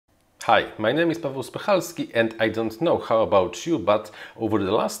Hi, my name is Paweł Spychalski and I don't know how about you, but over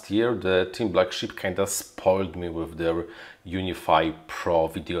the last year the team BlackSheep kinda spoiled me with their Unify Pro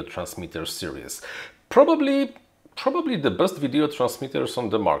video transmitter series. Probably the best video transmitters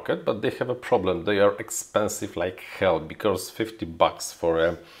on the market, but they have a problem. They are expensive like hell, because 50 bucks for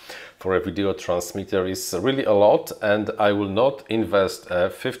a video transmitter is really a lot, and I will not invest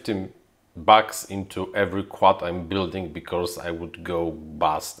 50 bucks into every quad I'm building, because I would go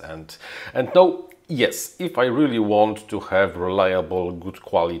bust. And no, yes, if I really want to have reliable, good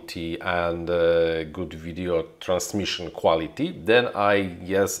quality and good video transmission quality, then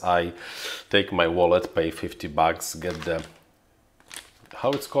I take my wallet, pay 50 bucks, get the,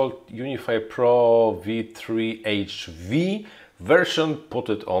 how it's called, Unify Pro V3 HV version, put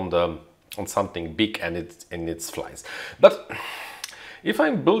it on something big, and it flies. But if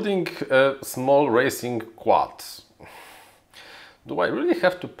I'm building a small racing quad, do I really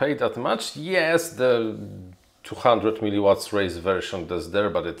have to pay that much? Yes, the 200 milliwatts race version is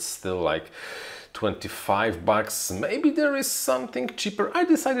there, but it's still like 25 bucks. Maybe there is something cheaper. I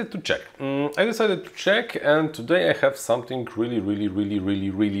decided to check. And today I have something really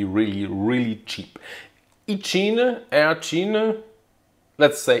cheap. Eachine,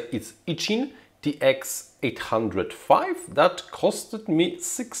 let's say it's Eachine TX805, that costed me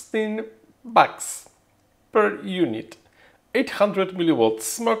 16 bucks per unit. 800 milliwatts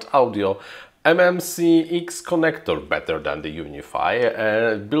SmartAudio, MMCX connector, better than the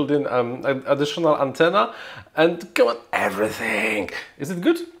Unify, built-in additional antenna, and come on, everything. Is it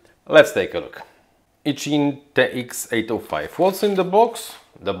good? Let's take a look. Eachine TX805. What's in the box?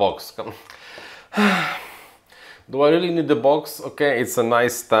 The box. Come. Do I really need the box? Okay, it's a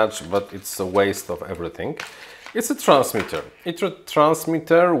nice touch, but it's a waste of everything. It's a transmitter. It's a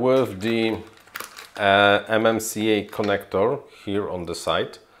transmitter with the MMCA connector here on the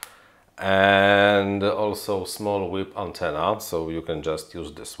side, and also small whip antenna, so you can just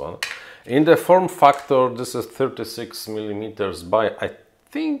use this one. In the form factor, this is 36 millimeters by, I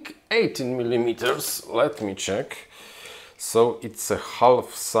think, 18 millimeters. Let me check. So it's a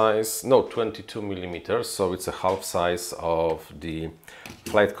half size, no, 22 millimeters, so it's a half size of the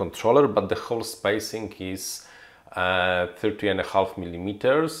flight controller, but the whole spacing is 30.5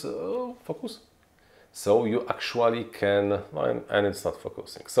 millimeters. Focus. So you actually can, and it's not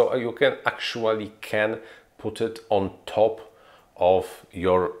focusing, so you can actually put it on top of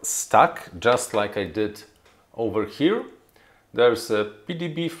your stack, just like I did over here. There's a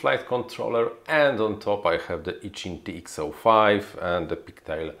PDB flight controller, and on top I have the Eachine TX805 and the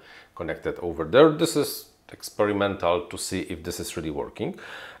pigtail connected over there. This is experimental to see if this is really working.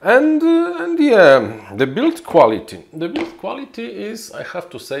 And yeah, the build quality. The build quality is, I have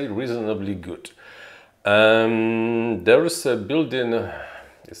to say, reasonably good. There's a built-in,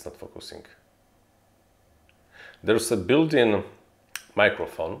 it's not focusing. There's a built-in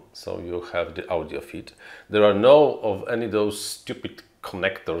microphone, so you have the audio feed. There are no of any of those stupid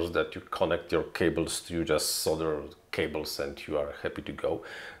connectors that you connect your cables to. You just solder cables and you are happy to go.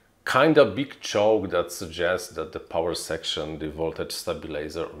 Kind of big choke that suggests that the power section, the voltage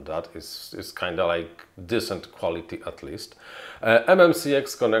stabilizer on that is kind of like decent quality at least.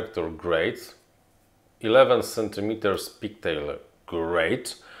 MMCX connector, great. 11 centimeters pigtail,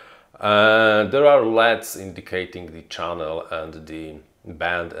 great. There are LEDs indicating the channel and the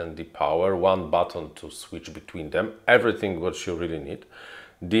band and the power, one button to switch between them, everything what you really need.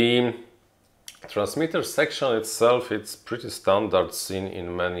 The transmitter section itself, it's pretty standard, seen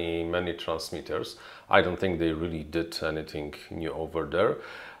in many transmitters. I don't think they really did anything new over there.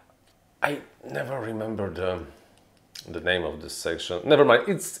 I never remember the name of this section. Never mind,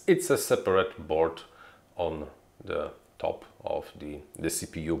 it's a separate board on the top of the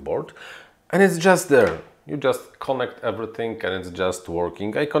CPU board, and it's just there. You just connect everything and it's just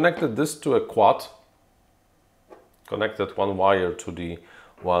working. I connected this to a quad, connected one wire to the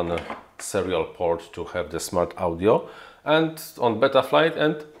one serial port to have the SmartAudio, and on beta flight,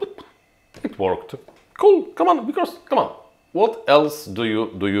 and it worked. Cool, come on, because come on, what else do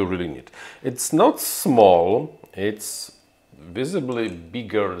you really need? It's not small, it's visibly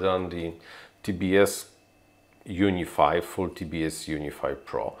bigger than the TBS Unify, full TBS Unify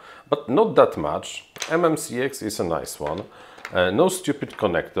Pro, but not that much. MMCX is a nice one. No stupid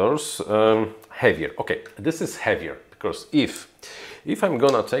connectors. Heavier. Okay, this is heavier because if I'm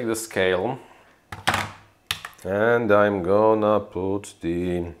gonna take the scale and I'm gonna put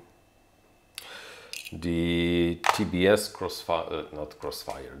the TBS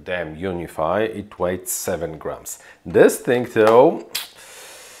Crossfire, damn Unify, it weighs 7 grams. This thing though,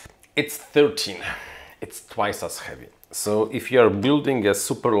 it's 13. It's twice as heavy. So if you are building a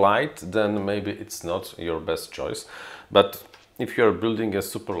super light, then maybe it's not your best choice. But if you are building a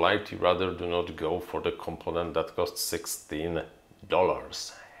super light, you rather do not go for the component that costs $16.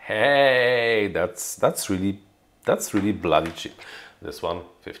 Hey, that's really bloody cheap. This one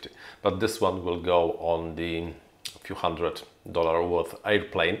 50, but this one will go on the few $100 worth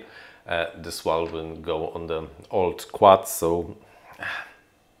airplane. This one will go on the old quad. So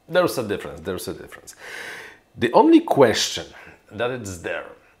there's a difference. The only question that is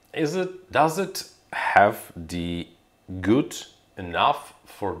there is does it have the good enough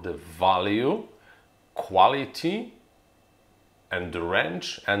for the value, quality, and the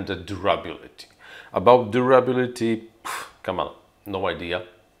range and the durability? About durability, come on, no idea.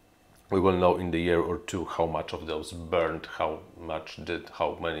 We will know in the year or two how much of those burned, how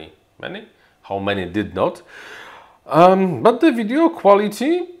many did not. But the video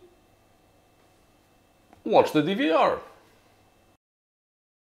quality, watch the DVR.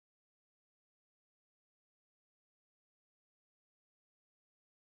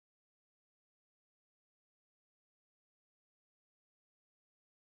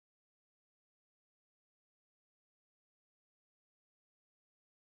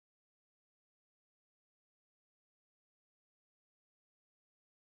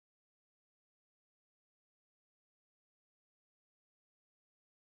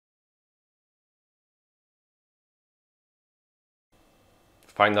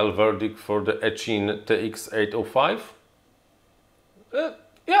 Final verdict for the Eachine TX805?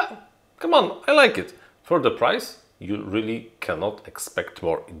 Yeah, come on, I like it. For the price, you really cannot expect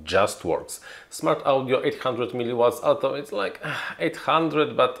more. It just works. SmartAudio 800 milliwatts, although it's like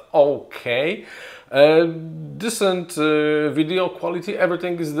 800, but okay. Decent video quality,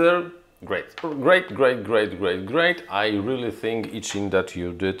 everything is there. Great. I really think, Eachine, that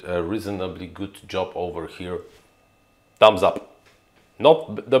you did a reasonably good job over here. Thumbs up.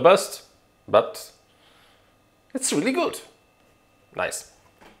 Not the best, but it's really good. Nice.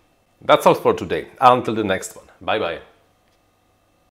 That's all for today. Until the next one. Bye bye.